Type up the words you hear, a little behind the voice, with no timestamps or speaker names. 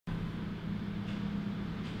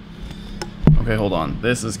Okay, hold on.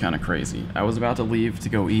 This is kind of crazy. I was about to leave to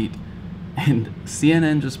go eat, and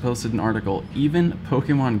CNN just posted an article, even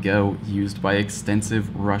Pokemon GO used by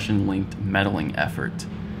extensive Russian-linked meddling effort.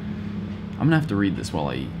 I'm gonna have to read this while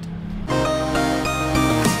I eat.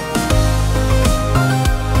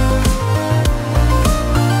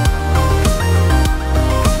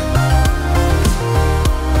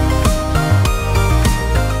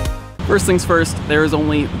 First things first, there is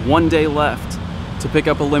only 1 day left to pick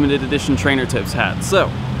up a limited edition Trainer Tips hat.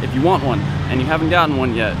 So, if you want one and you haven't gotten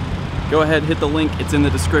one yet, go ahead, hit the link, it's in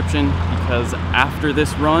the description, because after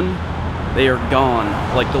this run, they are gone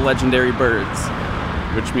like the legendary birds,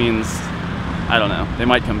 which means, I don't know, they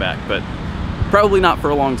might come back, but probably not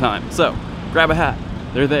for a long time. So, grab a hat,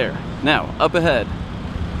 they're there. Now, up ahead,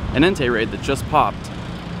 an Entei raid that just popped,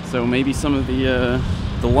 so maybe some of the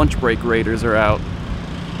lunch break raiders are out.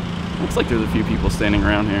 Looks like there's a few people standing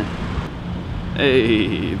around here.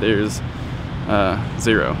 Hey, there's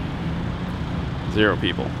zero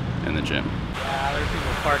people in the gym. Yeah, there's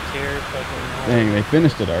people parked here. Dang, they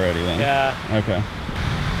finished it already then. Yeah. Okay.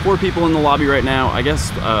 4 people in the lobby right now. I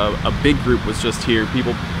guess a big group was just here.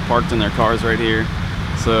 People parked in their cars right here.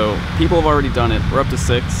 So people have already done it. We're up to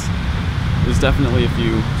 6. There's definitely a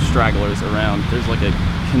few stragglers around. There's like a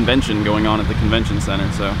convention going on at the convention center,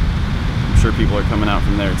 so I'm sure people are coming out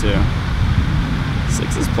from there too.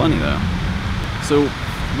 6 is plenty though. So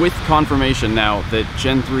with confirmation now that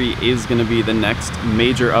Gen 3 is going to be the next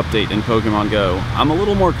major update in Pokemon GO, I'm a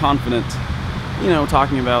little more confident, you know,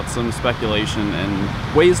 talking about some speculation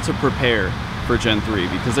and ways to prepare for Gen 3,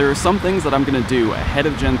 because there are some things that I'm going to do ahead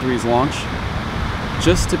of Gen 3's launch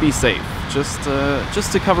just to be safe, just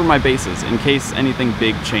to cover my bases in case anything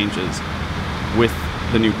big changes with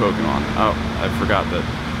the new Pokemon. Oh, I forgot that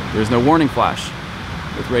there's no warning flash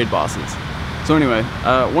with raid bosses. So anyway,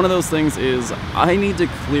 one of those things is I need to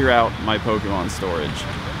clear out my Pokemon storage.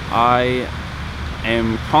 I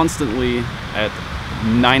am constantly at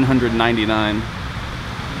 999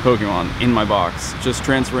 Pokemon in my box, just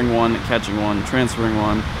transferring one, catching one, transferring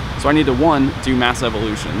one. So I need to, 1, do mass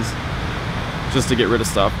evolutions, just to get rid of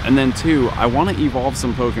stuff, and then 2, I want to evolve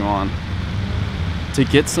some Pokemon to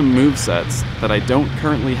get some movesets that I don't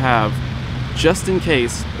currently have, just in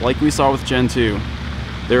case, like we saw with Gen 2,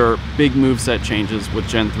 there are big moveset changes with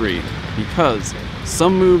Gen 3, because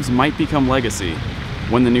some moves might become legacy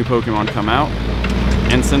when the new Pokemon come out,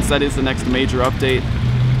 and since that is the next major update,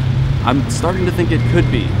 I'm starting to think it could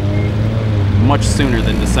be much sooner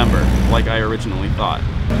than December, like I originally thought.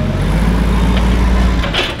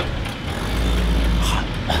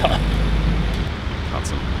 Got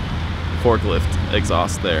some forklift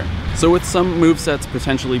exhaust there. So with some movesets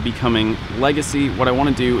potentially becoming legacy, what I want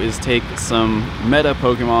to do is take some meta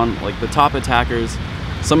Pokemon, like the top attackers,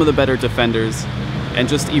 some of the better defenders, and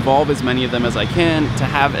just evolve as many of them as I can to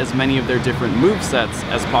have as many of their different movesets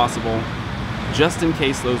as possible, just in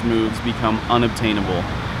case those moves become unobtainable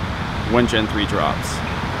when Gen 3 drops.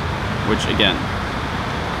 Which, again,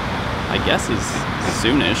 I guess is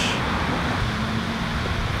soonish.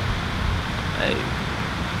 Hey,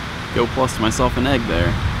 go plus myself an egg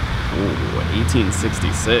there. Ooh,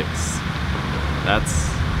 1866. That's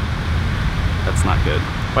not good.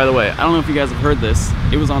 By the way, I don't know if you guys have heard this.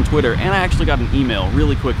 It was on Twitter, and I actually got an email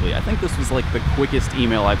really quickly. I think this was like the quickest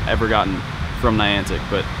email I've ever gotten from Niantic,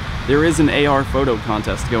 but there is an AR photo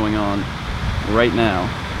contest going on right now.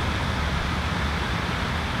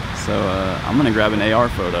 So I'm gonna grab an AR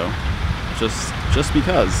photo, just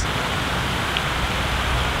because.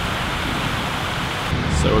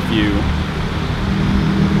 So if you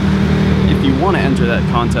want to enter that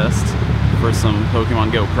contest for some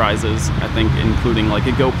Pokemon GO prizes, I think including like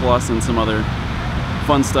a Go Plus and some other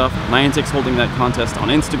fun stuff, Niantic's holding that contest on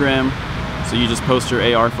Instagram, so you just post your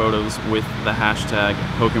AR photos with the hashtag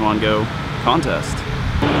Pokemon GO contest.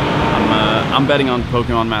 I'm betting on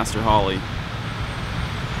Pokemon Master Holly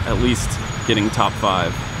at least getting top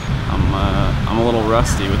 5. I'm a little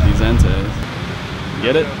rusty with these Entei.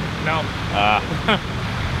 Get it? No.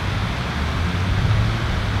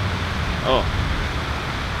 Oh.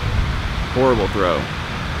 Horrible throw.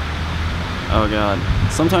 Oh god.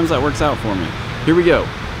 Sometimes that works out for me. Here we go.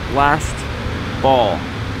 Last ball.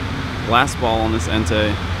 Last ball on this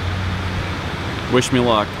Entei. Wish me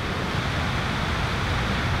luck.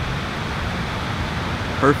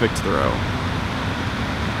 Perfect throw.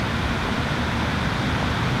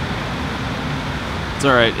 It's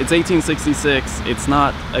alright. It's 1866. It's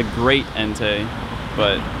not a great Entei,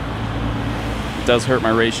 but it does hurt my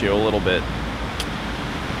ratio a little bit.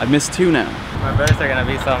 I've missed 2 now. My brothers are gonna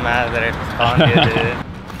be so mad that I just spawned you, dude.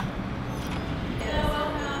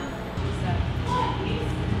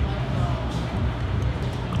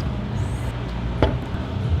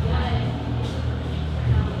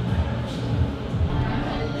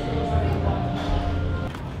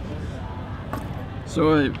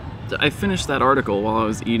 So I finished that article while I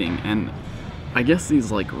was eating, and I guess these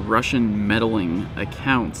like Russian meddling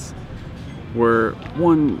accounts were,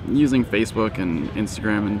 one, using Facebook and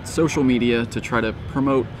Instagram and social media to try to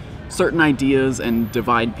promote certain ideas and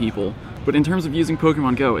divide people. But in terms of using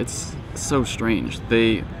Pokemon Go, it's so strange.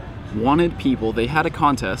 They wanted people, they had a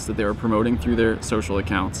contest that they were promoting through their social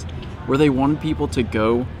accounts where they wanted people to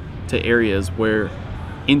go to areas where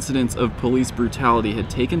incidents of police brutality had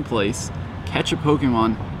taken place, catch a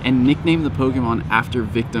Pokemon, and nickname the Pokemon after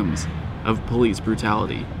victims of police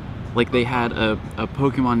brutality. Like they had a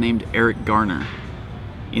Pokemon named Eric Garner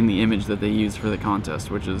in the image that they used for the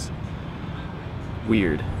contest, which is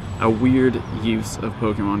weird. A weird use of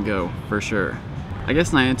Pokemon Go, for sure. I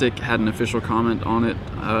guess Niantic had an official comment on it.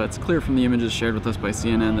 It's clear from the images shared with us by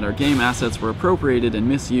CNN that our game assets were appropriated and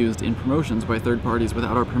misused in promotions by third parties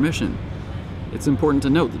without our permission. It's important to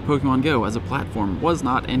note that Pokemon Go as a platform was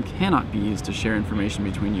not and cannot be used to share information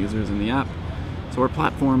between users in the app, so our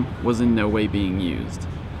platform was in no way being used.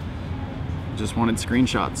 Just wanted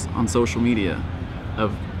screenshots on social media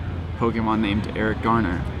of Pokemon named Eric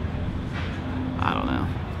Garner. I don't know.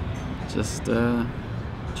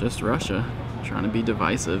 Just Russia trying to be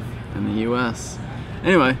divisive in the US.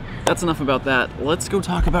 Anyway, that's enough about that. Let's go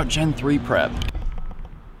talk about Gen 3 prep.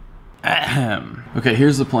 Ahem. Okay,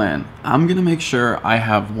 here's the plan. I'm gonna make sure I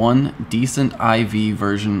have one decent IV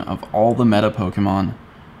version of all the meta Pokemon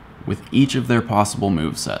with each of their possible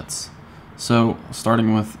movesets. So,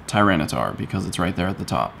 starting with Tyranitar, because it's right there at the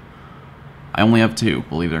top. I only have two,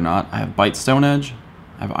 believe it or not. I have Bite Stone Edge,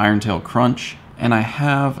 I have Iron Tail Crunch, and I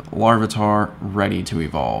have Larvitar ready to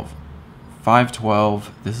evolve.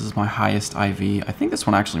 512, this is my highest IV. I think this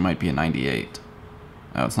one actually might be a 98.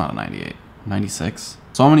 No, it's not a 98. 96.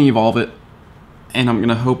 So I'm going to evolve it, and I'm going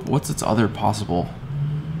to hope, what's its other possible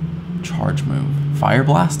charge move? Fire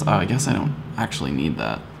Blast? Oh, I guess I don't actually need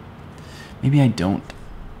that. Maybe I don't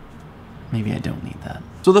need that.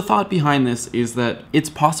 So the thought behind this is that it's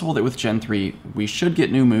possible that with Gen 3, we should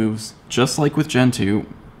get new moves, just like with Gen 2.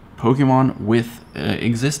 Pokemon with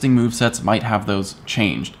existing movesets might have those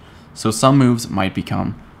changed. So some moves might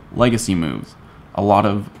become legacy moves. A lot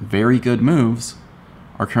of very good moves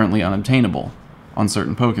are currently unobtainable on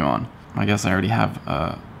certain Pokemon. I guess I already have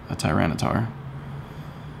a Tyranitar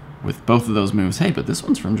with both of those moves. Hey, but this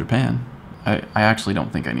one's from Japan. I actually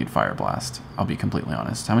don't think I need Fire Blast. I'll be completely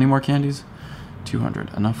honest. How many more candies?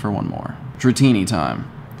 200. Enough for one more. Dratini time.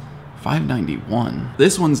 591.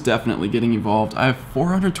 This one's definitely getting evolved. I have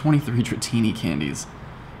 423 Dratini candies.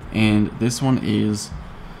 And this one is,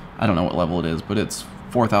 I don't know what level it is, but it's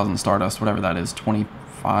 4,000 Stardust, whatever that is.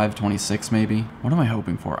 25, 26 maybe. What am I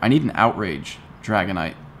hoping for? I need an Outrage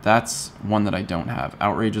Dragonite. That's one that I don't have.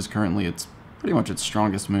 Outrage is currently it's pretty much its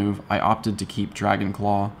strongest move. I opted to keep Dragon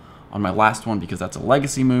Claw on my last one because that's a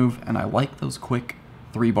legacy move, and I like those quick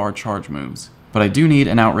 3-bar charge moves. But I do need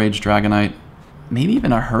an Outrage Dragonite, maybe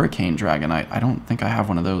even a Hurricane Dragonite. I don't think I have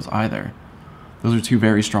one of those either. Those are two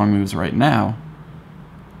very strong moves right now,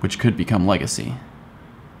 which could become legacy.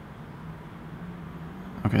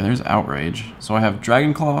 Okay, there's Outrage. So I have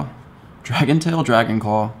Dragon Claw, Dragon Tail, Dragon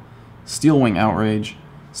Claw, Steel Wing Outrage,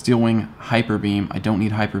 Steel Wing Hyper Beam. I don't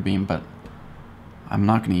need Hyper Beam, but I'm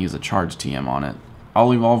not going to use a Charge TM on it.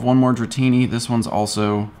 I'll evolve one more Dratini. This one's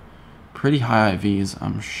also pretty high IVs,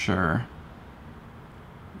 I'm sure.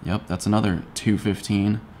 Yep, that's another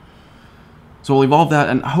 215. So we'll evolve that,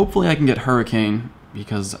 and hopefully I can get Hurricane,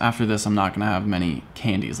 because after this I'm not going to have many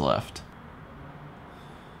candies left.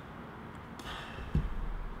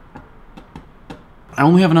 I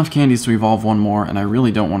only have enough candies to evolve one more, and I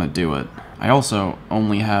really don't want to do it. I also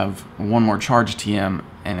only have one more Charge TM,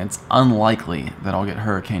 and it's unlikely that I'll get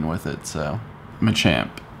Hurricane with it, so... Machamp.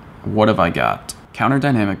 What have I got? Counter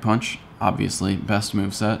Dynamic Punch, obviously, best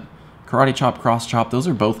moveset. Karate Chop, Cross Chop, those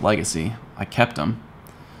are both legacy. I kept them.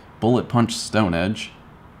 Bullet Punch, Stone Edge.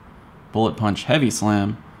 Bullet Punch, Heavy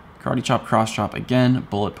Slam. Karate Chop, Cross Chop again.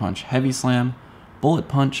 Bullet Punch, Heavy Slam. Bullet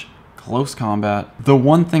Punch, Close Combat. The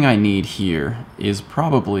one thing I need here is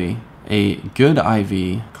probably a good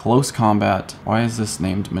IV, Close Combat. Why is this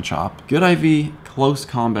named Machop? Good IV, Close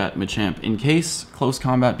Combat Machamp. In case Close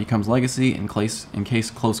Combat becomes Legacy, in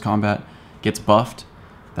case Close Combat gets buffed,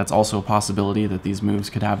 that's also a possibility that these moves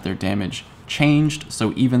could have their damage changed,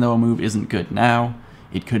 so even though a move isn't good now,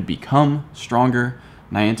 it could become stronger.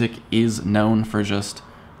 Niantic is known for just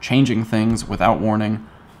changing things without warning.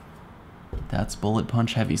 That's Bullet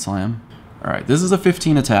Punch Heavy Slam. Alright, this is a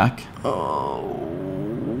 15 attack. Oh,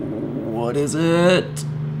 what is it?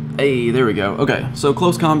 Hey, there we go. Okay, so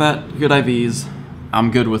Close Combat, good IVs.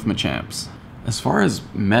 I'm good with Machamps. As far as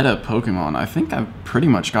meta Pokemon, I think I've pretty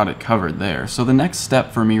much got it covered there. So the next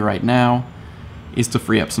step for me right now is to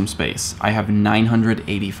free up some space. I have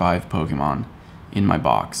 985 Pokemon in my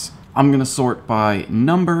box. I'm going to sort by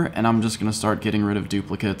number, and I'm just going to start getting rid of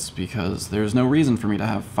duplicates because there's no reason for me to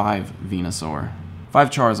have 5 Venusaur. 5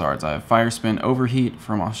 Charizards. I have Fire Spin Overheat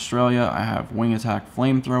from Australia. I have Wing Attack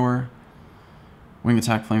Flamethrower. Wing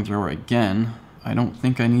Attack Flamethrower again. I don't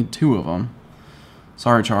think I need 2 of them.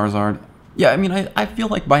 Sorry, Charizard. Yeah, I mean, I feel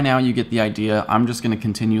like by now you get the idea. I'm just going to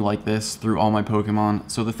continue like this through all my Pokemon.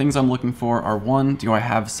 So the things I'm looking for are 1, do I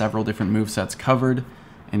have several different movesets covered?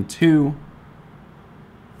 And 2,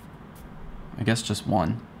 I guess just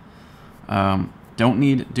 1. Don't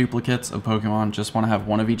need duplicates of Pokemon, just want to have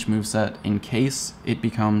 1 of each moveset in case it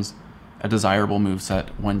becomes a desirable moveset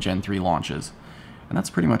when Gen 3 launches. And that's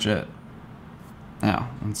pretty much it. Now,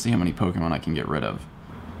 let's see how many Pokemon I can get rid of.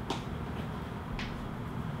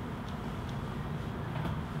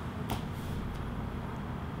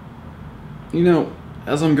 You know,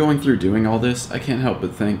 as I'm going through doing all this, I can't help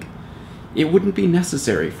but think it wouldn't be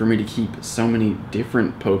necessary for me to keep so many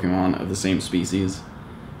different Pokemon of the same species,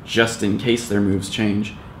 just in case their moves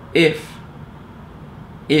change, if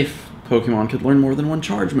Pokemon could learn more than 1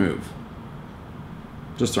 charge move.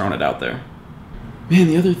 Just throwing it out there. Man,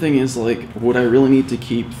 the other thing is, like, would I really need to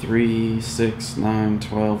keep 3, 6, 9,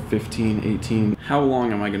 12, 15, 18? How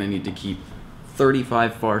long am I going to need to keep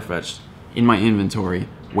 35 Farfetch'd in my inventory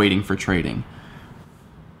waiting for trading?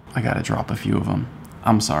 I gotta drop a few of them.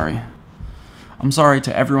 I'm sorry. I'm sorry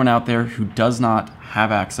to everyone out there who does not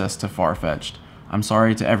have access to Farfetch'd. I'm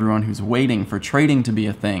sorry to everyone who's waiting for trading to be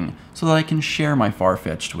a thing so that I can share my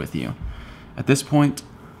Farfetch'd with you. At this point,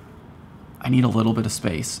 I need a little bit of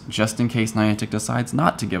space, just in case Niantic decides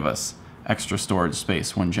not to give us extra storage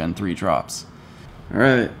space when Gen 3 drops.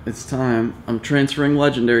 Alright, it's time. I'm transferring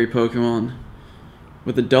legendary Pokemon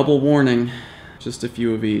with a double warning, just a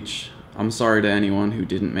few of each. I'm sorry to anyone who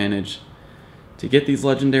didn't manage to get these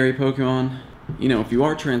legendary Pokemon. You know, if you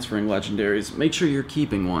are transferring legendaries, make sure you're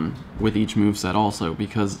keeping one with each moveset also,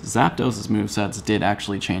 because Zapdos's movesets did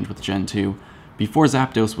actually change with Gen 2 before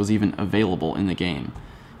Zapdos was even available in the game.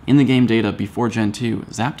 In the game data before Gen 2,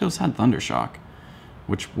 Zapdos had Thundershock,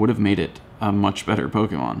 which would have made it a much better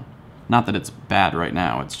Pokemon. Not that it's bad right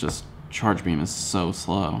now, it's just Charge Beam is so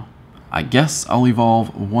slow. I guess I'll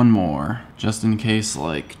evolve 1 more, just in case,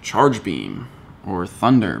 like, Charge Beam or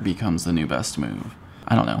Thunder becomes the new best move.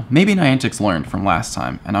 I don't know. Maybe Niantic's learned from last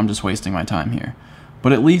time, and I'm just wasting my time here.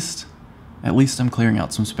 But at least I'm clearing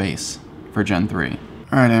out some space for Gen 3.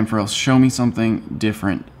 Alright, Ampharos, show me something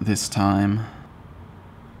different this time.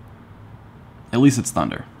 At least it's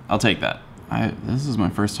Thunder. I'll take that. This is my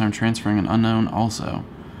first time transferring an unknown also.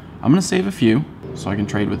 I'm gonna save a few, so I can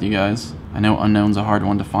trade with you guys. I know unknown's a hard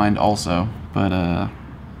one to find also, but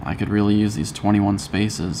I could really use these 21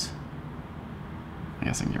 spaces. I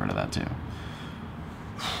guess I can get rid of that too.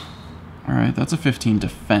 Alright, that's a 15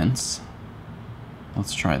 defense.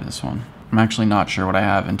 Let's try this one. I'm actually not sure what I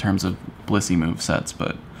have in terms of Blissey movesets,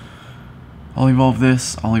 but I'll evolve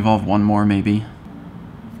this. I'll evolve 1 more maybe.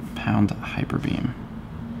 Pound Hyper Beam.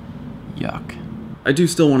 Yuck. I do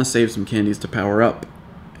still want to save some candies to power up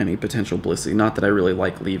any potential Blissey. Not that I really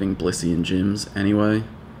like leaving Blissey in gyms anyway.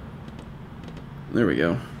 There we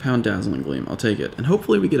go. Pound Dazzling Gleam. I'll take it. And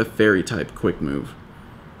hopefully we get a Fairy type quick move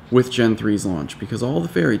with Gen 3's launch, because all the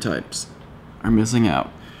Fairy types are missing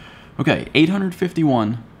out. Okay,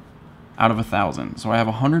 851 out of 1,000. So I have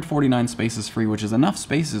 149 spaces free, which is enough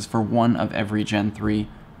spaces for 1 of every Gen 3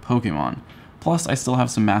 Pokemon. Plus, I still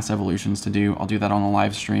have some mass evolutions to do. I'll do that on a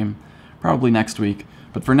live stream, probably next week.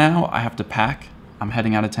 But for now, I have to pack. I'm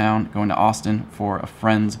heading out of town, going to Austin for a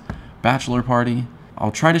friend's bachelor party.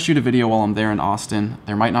 I'll try to shoot a video while I'm there in Austin.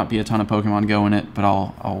 There might not be a ton of Pokemon Go in it, but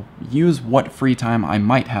I'll use what free time I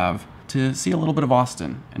might have to see a little bit of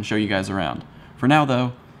Austin and show you guys around. For now,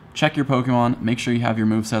 though, check your Pokemon, make sure you have your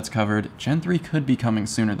movesets covered. Gen 3 could be coming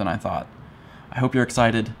sooner than I thought. I hope you're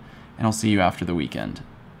excited, and I'll see you after the weekend.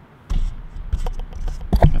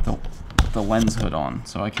 Got the lens hood on,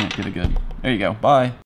 so I can't get a good... There you go. Bye.